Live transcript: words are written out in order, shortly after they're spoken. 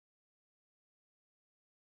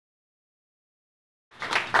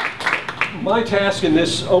My task in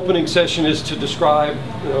this opening session is to describe,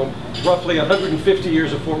 roughly 150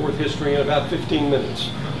 years of Fort Worth history in about 15 minutes.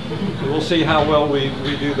 So we'll see how well we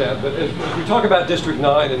do that. But as we talk about District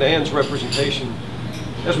 9 and Ann's representation,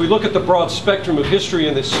 as we look at the broad spectrum of history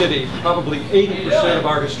in this city, probably 80% of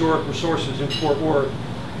our historic resources in Fort Worth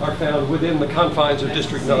are found within the confines of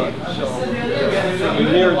District 9. So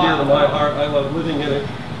certainly near and dear to my heart. I love living in it.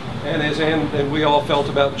 And as Ann and we all felt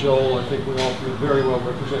about Joel, I think we all feel very well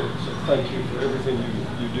represented. So thank you for everything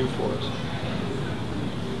you do for us.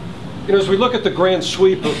 As we look at the grand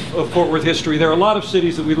sweep of Fort Worth history, there are a lot of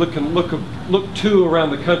cities that we look to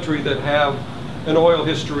around the country that have an oil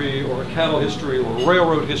history or a cattle history or a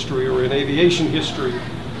railroad history or an aviation history.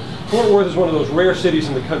 Fort Worth is one of those rare cities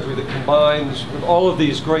in the country that combines with all of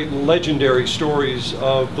these great legendary stories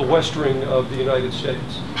of the westering of the United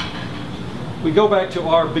States. We go back to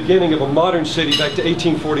our beginning of a modern city back to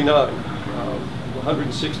 1849,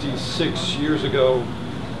 166 years ago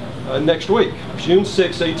next week. June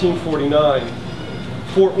 6, 1849,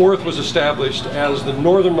 Fort Worth was established as the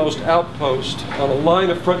northernmost outpost on a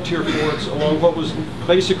line of frontier forts along what was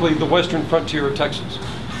basically the western frontier of Texas.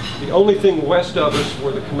 The only thing west of us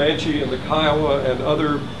were the Comanche and the Kiowa and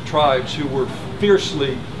other tribes who were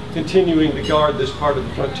fiercely continuing to guard this part of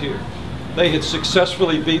the frontier. They had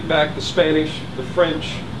successfully beat back the Spanish, the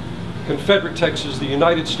French, Confederate Texas, the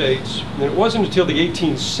United States, and it wasn't until the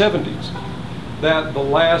 1870s that the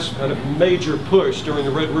last kind of major push during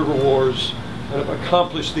the Red River Wars kind of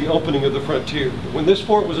accomplished the opening of the frontier. When this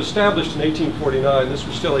fort was established in 1849, this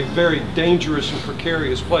was still a very dangerous and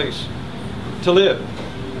precarious place to live.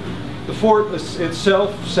 The fort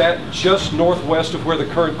itself sat just northwest of where the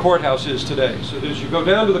current courthouse is today. So as you go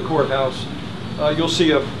down to the courthouse, you'll see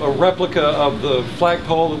a replica of the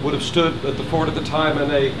flagpole that would have stood at the fort at the time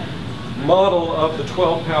and a model of the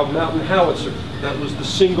 12-pound mountain howitzer. That was the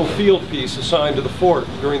single field piece assigned to the fort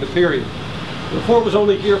during the period. The fort was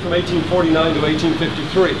only here from 1849 to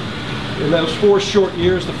 1853. In those 4 short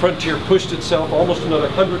years, the frontier pushed itself almost another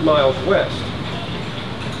 100 miles west.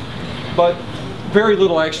 But very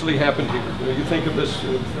little actually happened here. You think of this,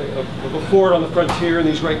 of a fort on the frontier and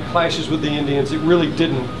these great clashes with the Indians, it really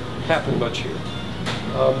didn't happen much here.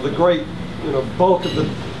 The great bulk of the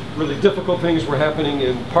really difficult things were happening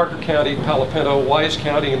in Parker County, Palo Pinto, Wise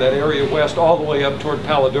County, and that area west, all the way up toward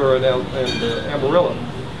Paladura and Amarillo.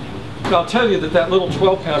 But I'll tell you that little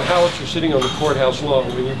 12-pound howitzer sitting on the courthouse lawn,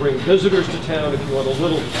 when you bring visitors to town, if you want a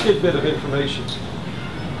little tidbit of information,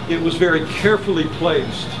 it was very carefully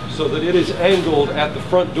placed so that it is angled at the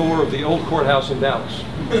front door of the old courthouse in Dallas.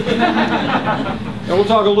 And we'll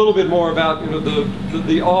talk a little bit more about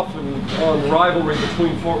the off and on rivalry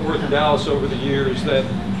between Fort Worth and Dallas over the years that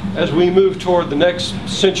as we move toward the next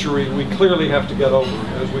century, we clearly have to get over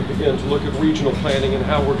as we begin to look at regional planning and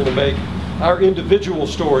how we're going to make our individual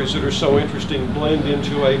stories that are so interesting blend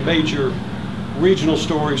into a major regional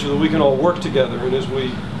story so that we can all work together. And as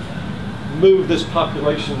we move this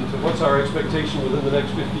population to what's our expectation within the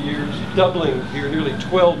next 50 years, doubling here, nearly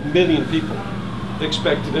 12 million people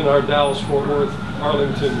expected in our Dallas, Fort Worth,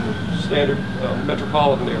 Arlington, standard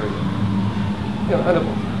metropolitan area. Kind of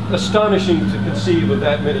astonishing to conceive of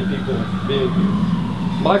that many people being here.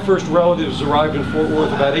 My first relatives arrived in Fort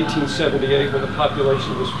Worth about 1878 when the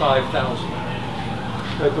population was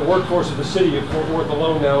 5,000. The workforce of the city of Fort Worth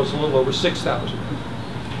alone now is a little over 6,000.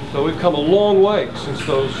 So we've come a long way since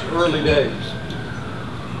those early days.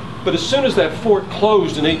 But as soon as that fort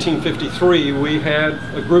closed in 1853, we had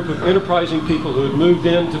a group of enterprising people who had moved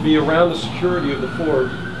in to be around the security of the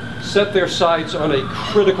fort, set their sights on a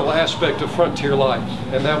critical aspect of frontier life,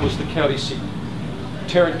 and that was the county seat.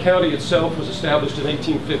 Tarrant County itself was established in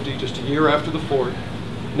 1850, just a year after the fort,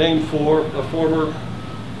 named for a former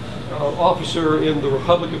officer in the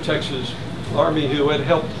Republic of Texas Army who had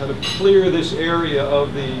helped kind of clear this area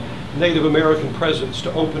of the Native American presence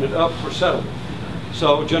to open it up for settlement.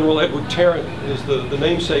 So General Edward Tarrant is the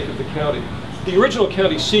namesake of the county. The original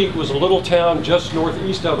county seat was a little town just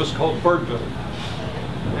northeast of us called Birdville.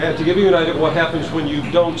 And to give you an idea of what happens when you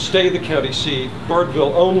don't stay the county seat,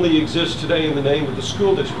 Birdville only exists today in the name of the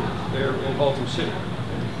school district there in Haltom City.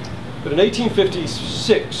 But in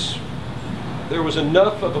 1856, there was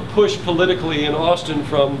enough of a push politically in Austin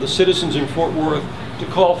from the citizens in Fort Worth to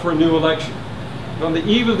call for a new election. And on the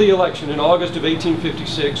eve of the election in August of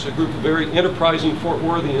 1856, a group of very enterprising Fort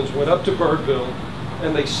Worthians went up to Birdville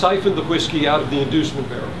and they siphoned the whiskey out of the inducement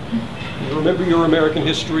barrel. You remember your American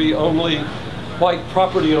history, only white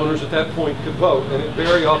property owners at that point could vote, and it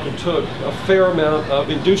very often took a fair amount of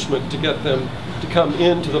inducement to get them to come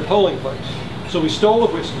into the polling place. So we stole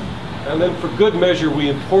the whiskey, and then for good measure we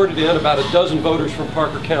imported in about a dozen voters from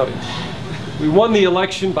Parker County. We won the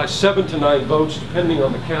election by 7 to 9 votes, depending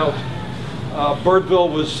on the count.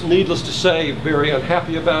 Birdville was, needless to say, very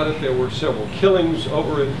unhappy about it. There were several killings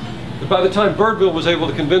over it. But by the time Birdville was able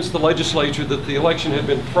to convince the legislature that the election had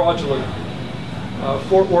been fraudulent,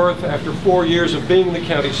 Fort Worth, after 4 years of being the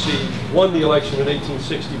county seat, won the election in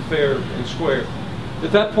 1860 fair and square.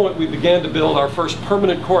 At that point, we began to build our first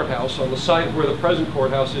permanent courthouse on the site where the present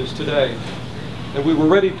courthouse is today. And we were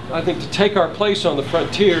ready, I think, to take our place on the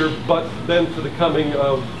frontier, but then for the coming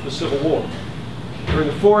of the Civil War. During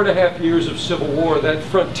the 4.5 years of Civil War, that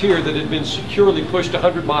frontier that had been securely pushed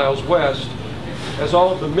 100 miles west, as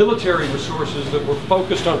all of the military resources that were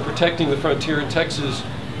focused on protecting the frontier in Texas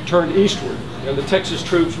turned eastward, and the Texas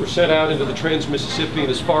troops were sent out into the Trans-Mississippi and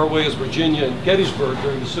as far away as Virginia and Gettysburg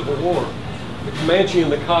during the Civil War. The Comanche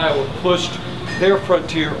and the Kiowa pushed their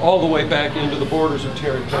frontier all the way back into the borders of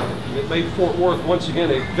Tarrant County. And it made Fort Worth, once again,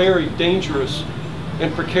 a very dangerous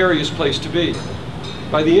and precarious place to be.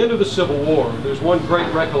 By the end of the Civil War, there's one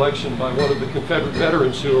great recollection by one of the Confederate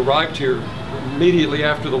veterans who arrived here immediately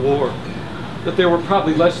after the war, that there were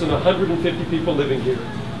probably less than 150 people living here.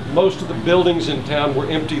 Most of the buildings in town were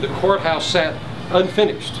empty. The courthouse sat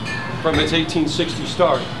unfinished from its 1860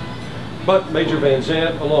 start. But Major Van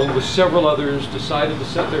Zandt, along with several others, decided to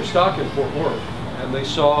set their stock in Fort Worth, and they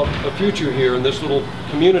saw a future here in this little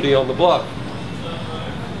community on the bluff.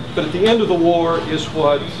 But at the end of the war is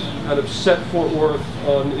what kind of set Fort Worth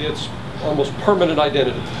on its almost permanent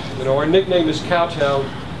identity. You know, our nickname is Cowtown.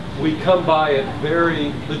 We come by it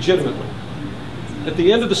very legitimately. At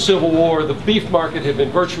the end of the Civil War, the beef market had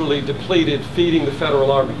been virtually depleted, feeding the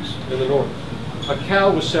federal armies in the north. A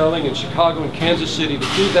cow was selling in Chicago and Kansas City to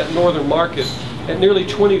feed that northern market at nearly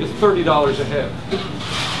 $20 to $30 a head.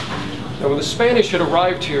 Now, when the Spanish had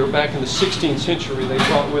arrived here back in the 16th century, they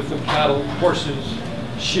brought with them cattle, horses,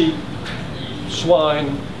 sheep,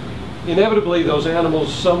 swine. Inevitably, those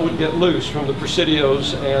animals, some would get loose from the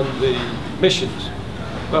presidios and the missions.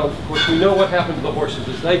 Well, of course, we know what happened to the horses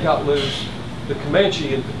as they got loose. The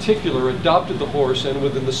Comanche, in particular, adopted the horse, and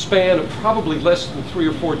within the span of probably less than 3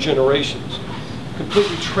 or 4 generations,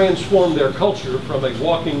 completely transformed their culture from a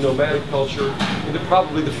walking nomadic culture into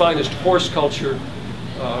probably the finest horse culture,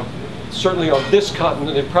 certainly on this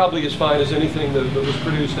continent, and probably as fine as anything that was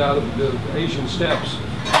produced out of the Asian steppes.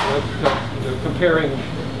 Comparing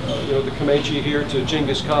the Comanche here to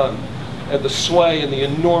Genghis Khan and the sway and the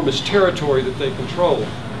enormous territory that they controlled.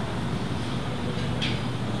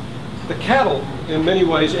 The cattle, in many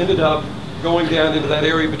ways, ended up going down into that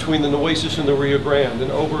area between the Nueces and the Rio Grande,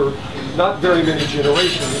 and over not very many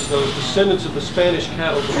generations, those descendants of the Spanish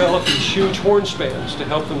cattle developed these huge horn spans to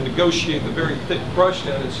help them negotiate the very thick brush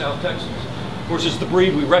down in South Texas. Of course, it's the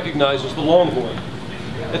breed we recognize as the Longhorn.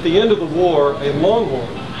 At the end of the war, a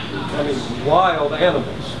Longhorn, I mean wild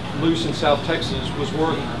animals, loose in South Texas, was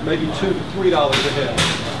worth maybe $2 to $3 a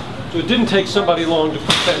head. So it didn't take somebody long to put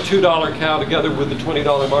that $2 cow together with the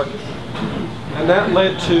 $20 market. And that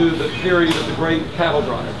led to the period of the great cattle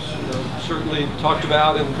drives, certainly talked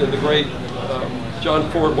about in the great John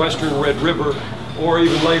Ford Western Red River, or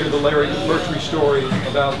even later the Larry Murtry story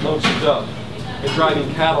about Lonesome Dove and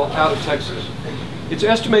driving cattle out of Texas. It's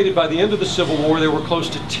estimated by the end of the Civil War there were close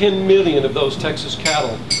to 10 million of those Texas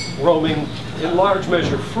cattle roaming in large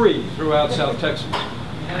measure free throughout South Texas.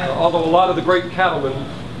 Although a lot of the great cattlemen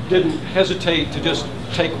didn't hesitate to just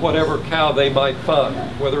take whatever cow they might find,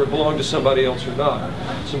 whether it belonged to somebody else or not.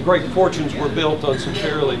 Some great fortunes were built on some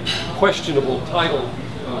fairly questionable title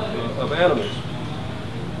of animals.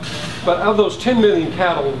 But of those 10 million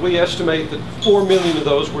cattle, we estimate that 4 million of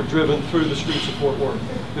those were driven through the streets of Fort Worth,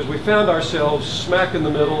 because we found ourselves smack in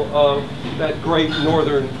the middle of that great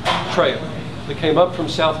northern trail that came up from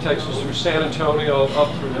South Texas through San Antonio,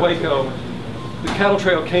 up through Waco. The cattle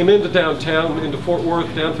trail came into downtown, into Fort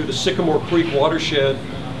Worth, down through the Sycamore Creek watershed,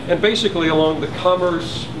 and basically along the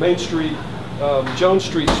Commerce, Main Street, Jones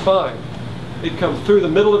Street spine. It'd come through the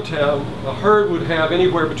middle of town. A herd would have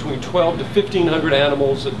anywhere between 12 to 1,500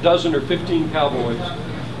 animals, a dozen or 15 cowboys.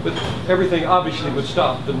 But everything obviously would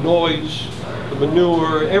stop. The noise, the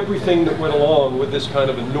manure, everything that went along with this kind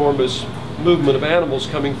of enormous movement of animals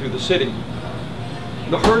coming through the city.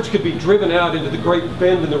 The herds could be driven out into the great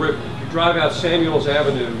bend in the river. Drive out Samuels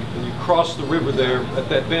Avenue and you cross the river there at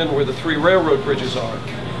that bend where the 3 railroad bridges are.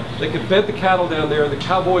 They could bed the cattle down there and the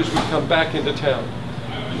cowboys would come back into town.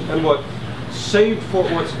 And what saved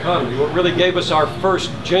Fort Worth's economy, what really gave us our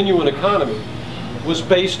first genuine economy, was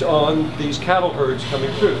based on these cattle herds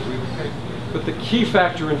coming through. But the key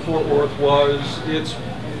factor in Fort Worth was its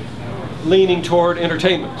leaning toward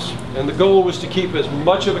entertainments. And the goal was to keep as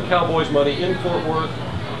much of a cowboy's money in Fort Worth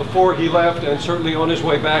before he left, and certainly on his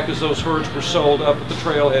way back as those herds were sold up at the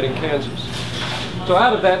trailhead in Kansas. So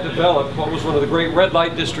out of that developed what was one of the great red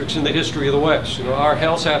light districts in the history of the West. You know, our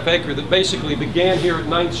Hell's Half Acre that basically began here at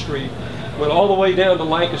 9th Street, went all the way down to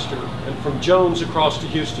Lancaster, and from Jones across to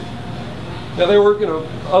Houston. Now there were,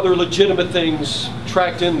 other legitimate things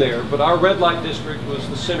tracked in there, but our red light district was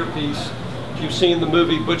the centerpiece. If you've seen the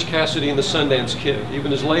movie Butch Cassidy and the Sundance Kid,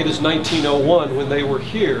 even as late as 1901 when they were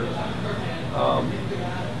here,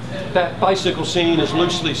 that bicycle scene is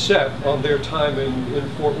loosely set on their time in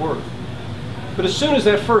Fort Worth. But as soon as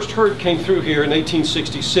that first herd came through here in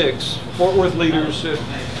 1866, Fort Worth leaders said,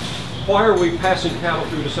 why are we passing cattle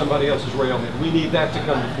through to somebody else's railhead? We need that to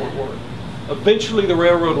come to Fort Worth. Eventually the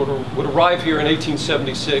railroad would arrive here in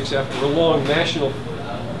 1876 after a long national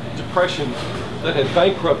depression that had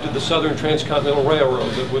bankrupted the Southern Transcontinental Railroad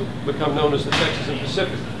that would become known as the Texas and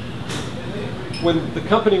Pacific. When the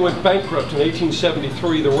company went bankrupt in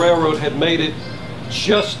 1873, the railroad had made it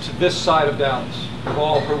just to this side of Dallas, of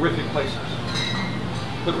all horrific places.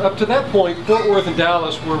 But up to that point, Fort Worth and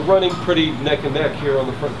Dallas were running pretty neck and neck here on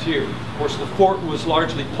the frontier. Of course, the fort was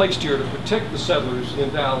largely placed here to protect the settlers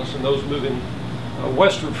in Dallas and those moving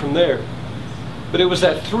westward from there. But it was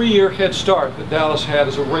that 3-year head start that Dallas had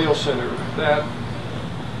as a rail center that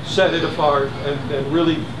set it apart and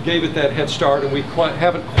really gave it that head start, and we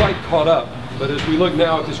haven't quite caught up. But as we look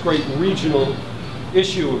now at this great regional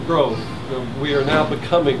issue of growth, we are now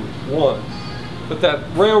becoming one. But that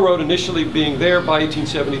railroad initially being there by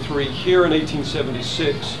 1873, here in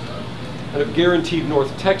 1876, kind of guaranteed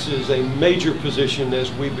North Texas a major position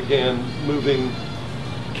as we began moving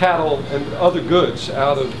cattle and other goods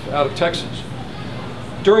out of Texas.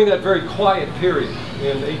 During that very quiet period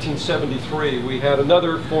in 1873, we had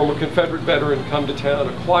another former Confederate veteran come to town,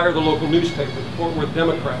 acquire the local newspaper, the Fort Worth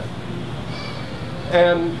Democrat.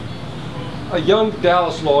 And a young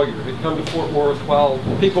Dallas lawyer had come to Fort Worth while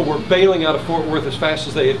people were bailing out of Fort Worth as fast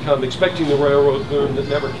as they had come, expecting the railroad boom that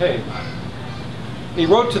never came. He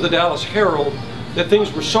wrote to the Dallas Herald that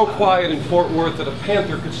things were so quiet in Fort Worth that a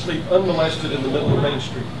panther could sleep unmolested in the middle of Main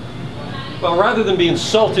Street. Well, rather than be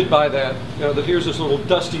insulted by that, that here's this little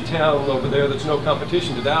dusty town over there that's no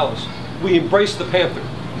competition to Dallas, we embraced the panther,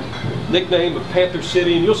 nickname of Panther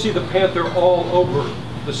City, and you'll see the panther all over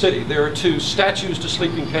the city. There are 2 statues to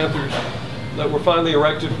sleeping panthers that were finally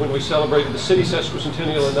erected when we celebrated the city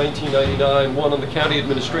sesquicentennial in 1999, one on the county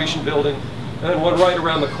administration building, and one right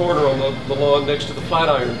around the corner on the lawn next to the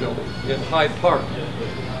Flatiron building in Hyde Park.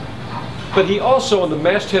 But he also, on the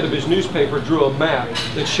masthead of his newspaper, drew a map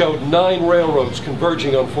that showed 9 railroads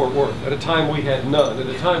converging on Fort Worth at a time we had none, at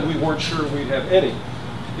a time we weren't sure we'd have any.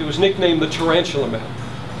 It was nicknamed the Tarantula Map.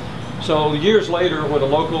 So years later, when a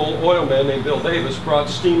local oilman named Bill Davis brought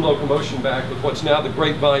steam locomotion back with what's now the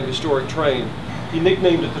Grapevine historic train, he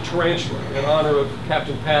nicknamed it the Tarantula in honor of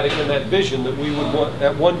Captain Paddock and that vision that we would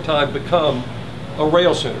at one time become a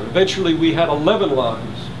rail center. Eventually we had 11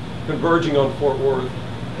 lines converging on Fort Worth.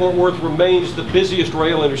 Fort Worth remains the busiest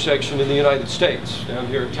rail intersection in the United States, down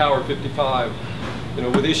here at Tower 55,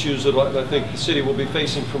 with issues that I think the city will be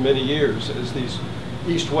facing for many years as these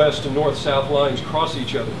east-west and north-south lines cross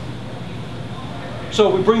each other. So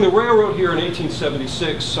we bring the railroad here in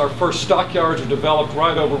 1876. Our first stockyards are developed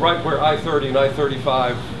right where I-30 and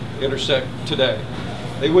I-35 intersect today.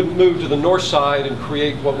 They wouldn't move to the north side and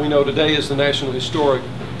create what we know today as the National Historic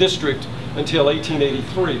District until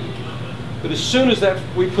 1883. But as soon as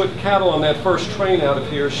we put cattle on that first train out of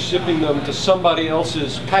here, shipping them to somebody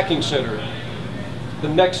else's packing center, the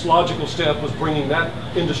next logical step was bringing that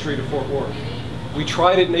industry to Fort Worth. We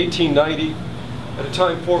tried it in 1890. At a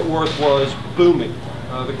time Fort Worth was booming.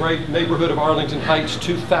 The great neighborhood of Arlington Heights,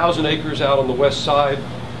 2,000 acres out on the west side,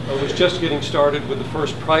 was just getting started with the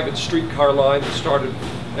first private streetcar line that started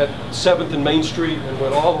at 7th and Main Street and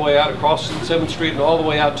went all the way out across 7th Street and all the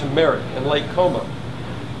way out to Merritt and Lake Como.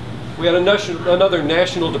 We had another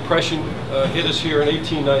national depression hit us here in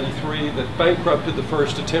 1893 that bankrupted the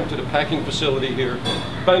first attempt at a packing facility here,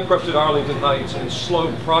 bankrupted Arlington Heights, and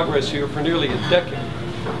slowed progress here for nearly a decade.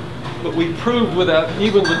 But we proved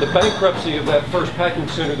even with the bankruptcy of that first packing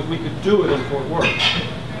center, that we could do it in Fort Worth.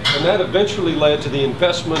 And that eventually led to the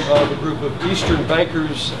investment of a group of Eastern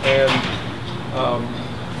bankers and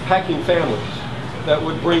packing families that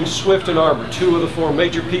would bring Swift and Armour, 2 of the 4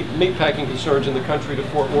 major meat packing concerns in the country, to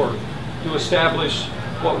Fort Worth to establish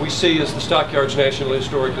what we see as the Stockyards National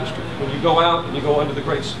Historic District. When you go out and you go under the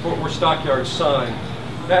great Fort Worth Stockyards sign,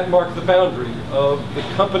 that marked the boundary of the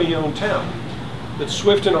company-owned town. That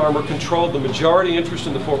Swift and Armour controlled the majority interest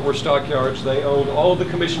in the Fort Worth Stockyards. They owned all of the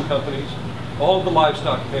commission companies, all of the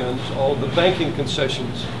livestock pens, all of the banking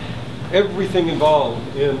concessions. everything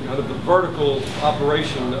involved in kind of the vertical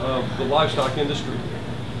operation of the livestock industry.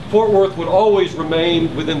 Fort Worth would always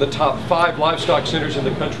remain within the top 5 livestock centers in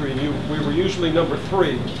the country, and we were usually number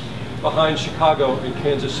 3 behind Chicago and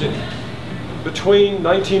Kansas City. Between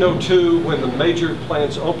 1902, when the major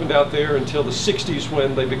plants opened out there, until the 60s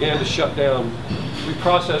when they began to shut down, we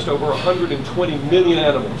processed over 120 million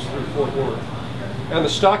animals through Fort Worth. And the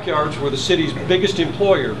stockyards were the city's biggest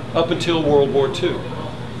employer up until World War II,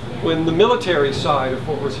 when the military side of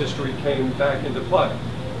Fort Worth's history came back into play.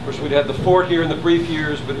 Of course, we'd had the fort here in the brief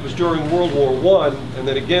years, but it was during World War I and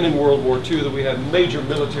then again in World War II that we had major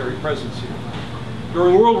military presence here.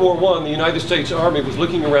 During World War I, the United States Army was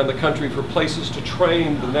looking around the country for places to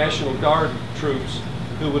train the National Guard troops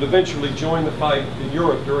who would eventually join the fight in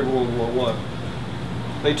Europe during World War I.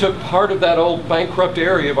 They took part of that old bankrupt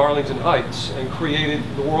area of Arlington Heights and created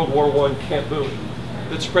the World War I Camp Bowie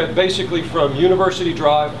that spread basically from University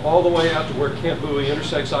Drive all the way out to where Camp Bowie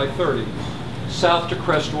intersects I-30, south to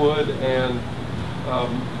Crestwood and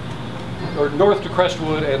or north to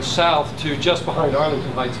Crestwood and south to just behind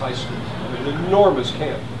Arlington Heights High School. An enormous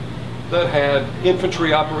camp that had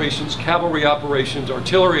infantry operations, cavalry operations,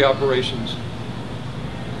 artillery operations,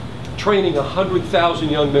 training 100,000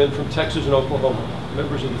 young men from Texas and Oklahoma,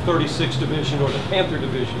 members of the 36th Division, or the Panther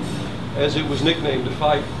Division, as it was nicknamed, to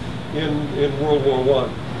fight in World War I.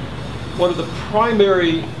 One of the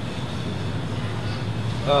primary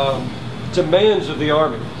demands of the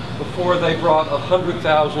Army before they brought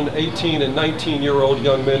 100,000 18 and 19-year-old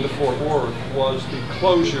young men to Fort Worth was the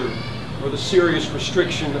closure or the serious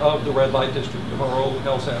restriction of the red light district of our old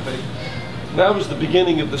Hellsap 8. And that was the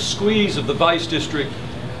beginning of the squeeze of the Vice District.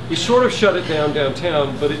 We sort of shut it down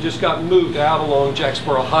downtown, but it just got moved out along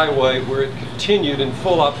Jacksboro Highway, where it continued in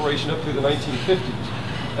full operation up through the 1950s,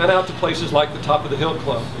 and out to places like the Top of the Hill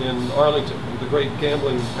Club in Arlington, one of the great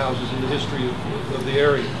gambling houses in the history of the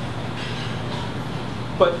area.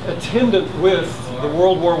 But attendant with the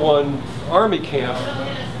World War I Army camp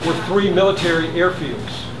were 3 military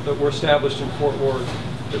airfields that were established in Fort Worth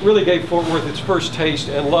that really gave Fort Worth its first taste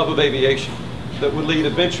and love of aviation, that would lead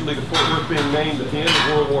eventually to Fort Worth being named at the end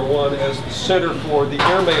of World War I as the center for the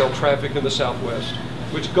airmail traffic in the Southwest,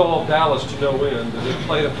 which galled Dallas to no end, and it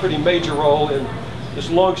played a pretty major role in this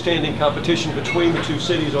long-standing competition between the 2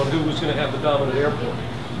 cities on who was going to have the dominant airport.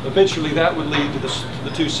 Eventually that would lead to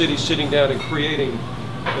the 2 cities sitting down and creating,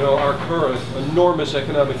 our current enormous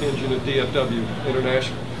economic engine of DFW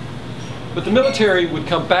International. But the military would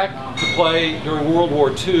come back to play during World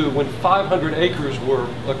War II when 500 acres were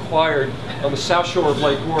acquired on the south shore of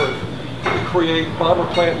Lake Worth to create Bomber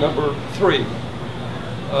Plant Number 3,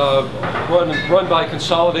 run by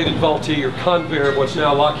Consolidated Vultee or Convair, what's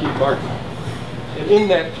now Lockheed Martin. And in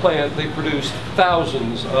that plant, they produced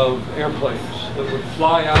thousands of airplanes that would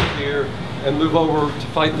fly out here and move over to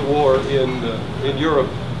fight the war in Europe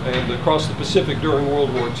and across the Pacific during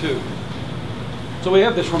World War II. So we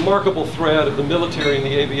have this remarkable thread of the military and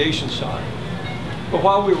the aviation side. But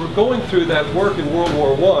while we were going through that work in World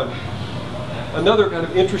War I, another kind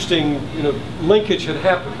of interesting linkage had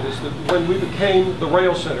happened, is that when we became the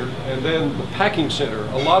rail center and then the packing center,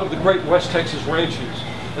 a lot of the great West Texas ranches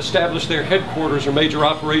established their headquarters or major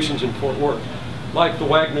operations in Fort Worth, like the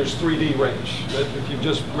Wagner's 3D Ranch, that if you've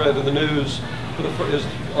just read in the news, is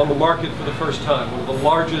on the market for the first time, one of the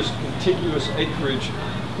largest contiguous acreage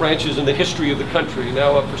ranches in the history of the country,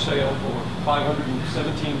 now up for sale for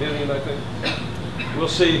 $517 million, I think. We'll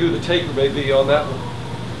see who the taker may be on that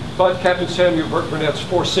one. But Captain Samuel Burnett's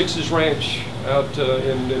 4 Sixes Ranch out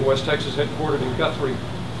in West Texas, headquartered in Guthrie.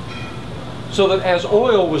 So that as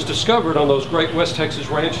oil was discovered on those great West Texas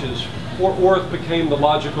ranches, Fort Worth became the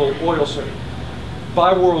logical oil center.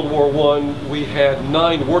 By World War I, we had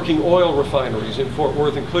 9 working oil refineries in Fort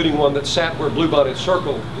Worth, including one that sat where Bluebonnet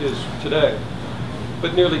Circle is today.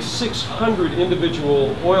 But nearly 600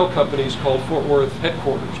 individual oil companies called Fort Worth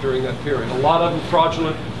headquarters during that period. A lot of them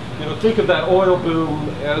fraudulent. Think of that oil boom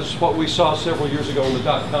as what we saw several years ago in the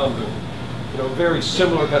dot-com boom. Very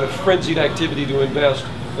similar kind of frenzied activity to invest.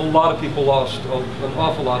 A lot of people lost an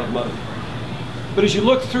awful lot of money. But as you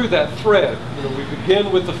look through that thread, we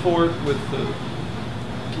begin with the fort, with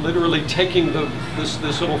literally taking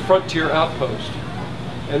this little frontier outpost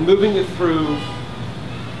and moving it through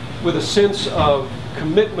with a sense of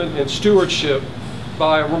commitment and stewardship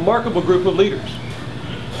by a remarkable group of leaders.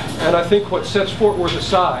 And I think what sets Fort Worth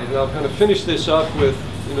aside, and I'll kind of finish this up with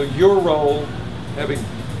your role, having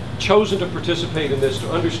chosen to participate in this, to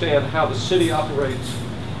understand how the city operates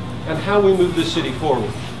and how we move this city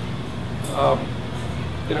forward.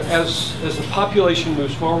 As the population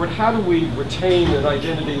moves forward, how do we retain an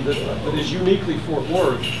identity that is uniquely Fort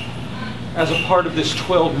Worth, as a part of this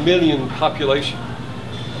 12 million population.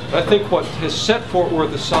 I think what has set Fort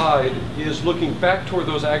Worth aside is looking back toward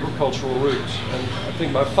those agricultural roots. And I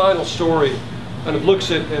think my final story kind of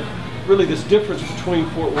looks at really this difference between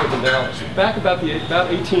Fort Worth and Dallas. Back about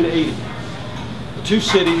 1880, the two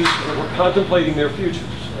cities were contemplating their futures,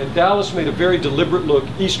 and Dallas made a very deliberate look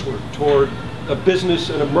eastward toward a business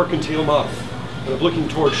and a mercantile model, kind of looking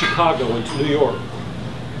toward Chicago and to New York.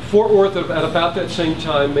 Fort Worth at about that same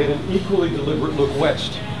time made an equally deliberate look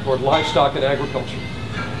west toward livestock and agriculture.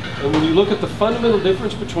 And when you look at the fundamental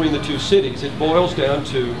difference between the two cities, it boils down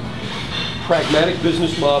to pragmatic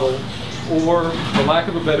business model, or, for lack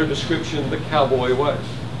of a better description, the cowboy way.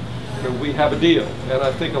 You know, we have a deal, and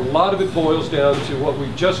I think a lot of it boils down to what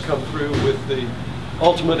we've just come through with the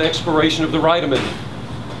ultimate expiration of the Wright Amendment.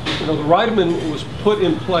 You know, the Wright Amendment was put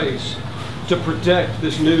in place to protect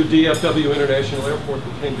this new DFW International Airport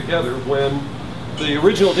that came together when the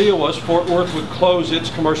original deal was Fort Worth would close its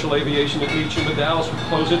commercial aviation at Meacham, and Dallas would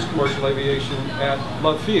close its commercial aviation at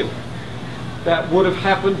Love Field. That would have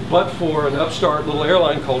happened but for an upstart little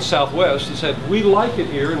airline called Southwest that said, we like it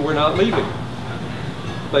here and we're not leaving.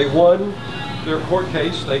 They won their court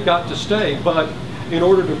case, they got to stay, but in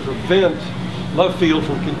order to prevent Love Field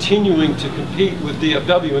from continuing to compete with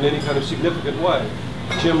DFW in any kind of significant way,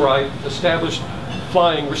 Jim Wright established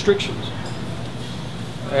flying restrictions.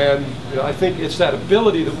 And you know, I think it's that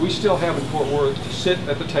ability that we still have in Fort Worth to sit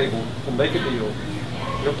at the table and make a deal.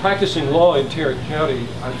 You know, practicing law in Tarrant County,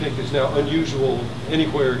 I think, is now unusual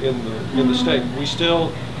anywhere in the state. We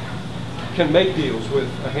still can make deals with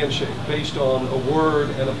a handshake based on a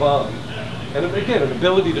word and a bond. And again, an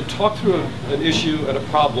ability to talk through an issue and a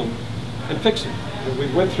problem and fix it. And we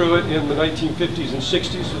went through it in the 1950s and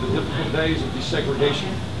 60s through the difficult days of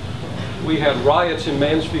desegregation. We had riots in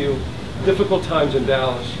Mansfield, difficult times in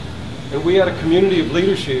Dallas, and we had a community of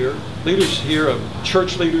leaders here of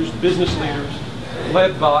church leaders, business leaders,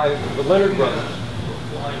 led by the Leonard brothers,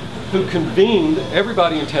 who convened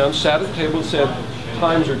everybody in town, sat at the table and said,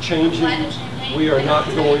 times are changing, we are not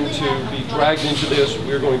going to be dragged into this,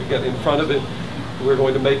 we're going to get in front of it, we're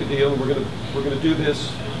going to make a deal, and we're going to do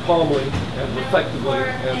this calmly and effectively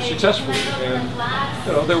and successfully. And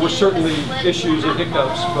you know, there were certainly issues and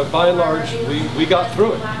hiccups, but by and large, we got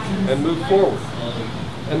through it and moved forward.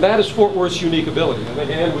 And that is Fort Worth's unique ability. I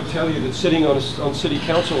think Ann would tell you that sitting on city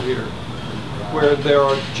council here, where there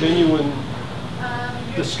are genuine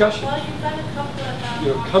discussions, you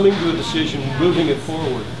know, coming to a decision, moving it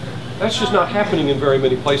forward, that's just not happening in very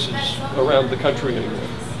many places around the country anymore.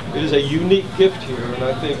 It is a unique gift here, and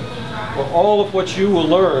I think for all of what you will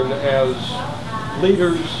learn as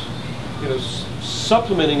leaders, you know,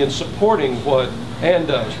 supplementing and supporting what Ann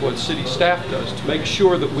does, what city staff does, to make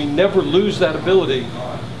sure that we never lose that ability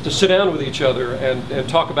to sit down with each other and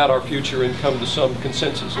talk about our future and come to some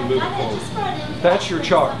consensus and move it forward. That's your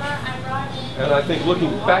charge. And I think looking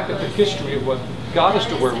back at the history of what got us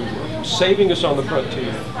to where we were, from saving us on the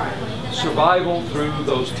frontier, survival through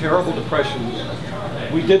those terrible depressions,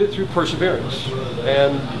 we did it through perseverance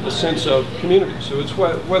and a sense of community. So it's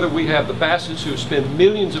whether we have the Bassetts who spend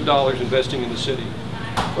millions of dollars investing in the city,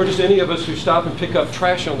 or just any of us who stop and pick up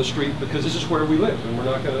trash on the street because this is where we live and we're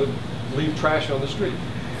not going to leave trash on the street.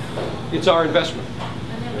 It's our investment.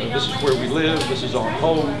 You know, this is where we live, this is our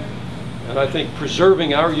home, and I think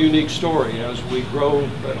preserving our unique story as we grow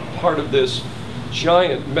part of this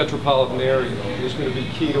giant metropolitan area is going to be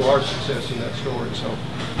key to our success in that story. So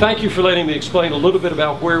thank you for letting me explain a little bit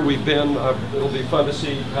about where we've been. It'll be fun to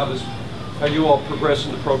see how you all progress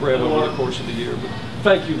in the program over the course of the year. But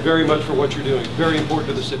thank you very much for what you're doing. Very important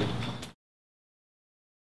to the city.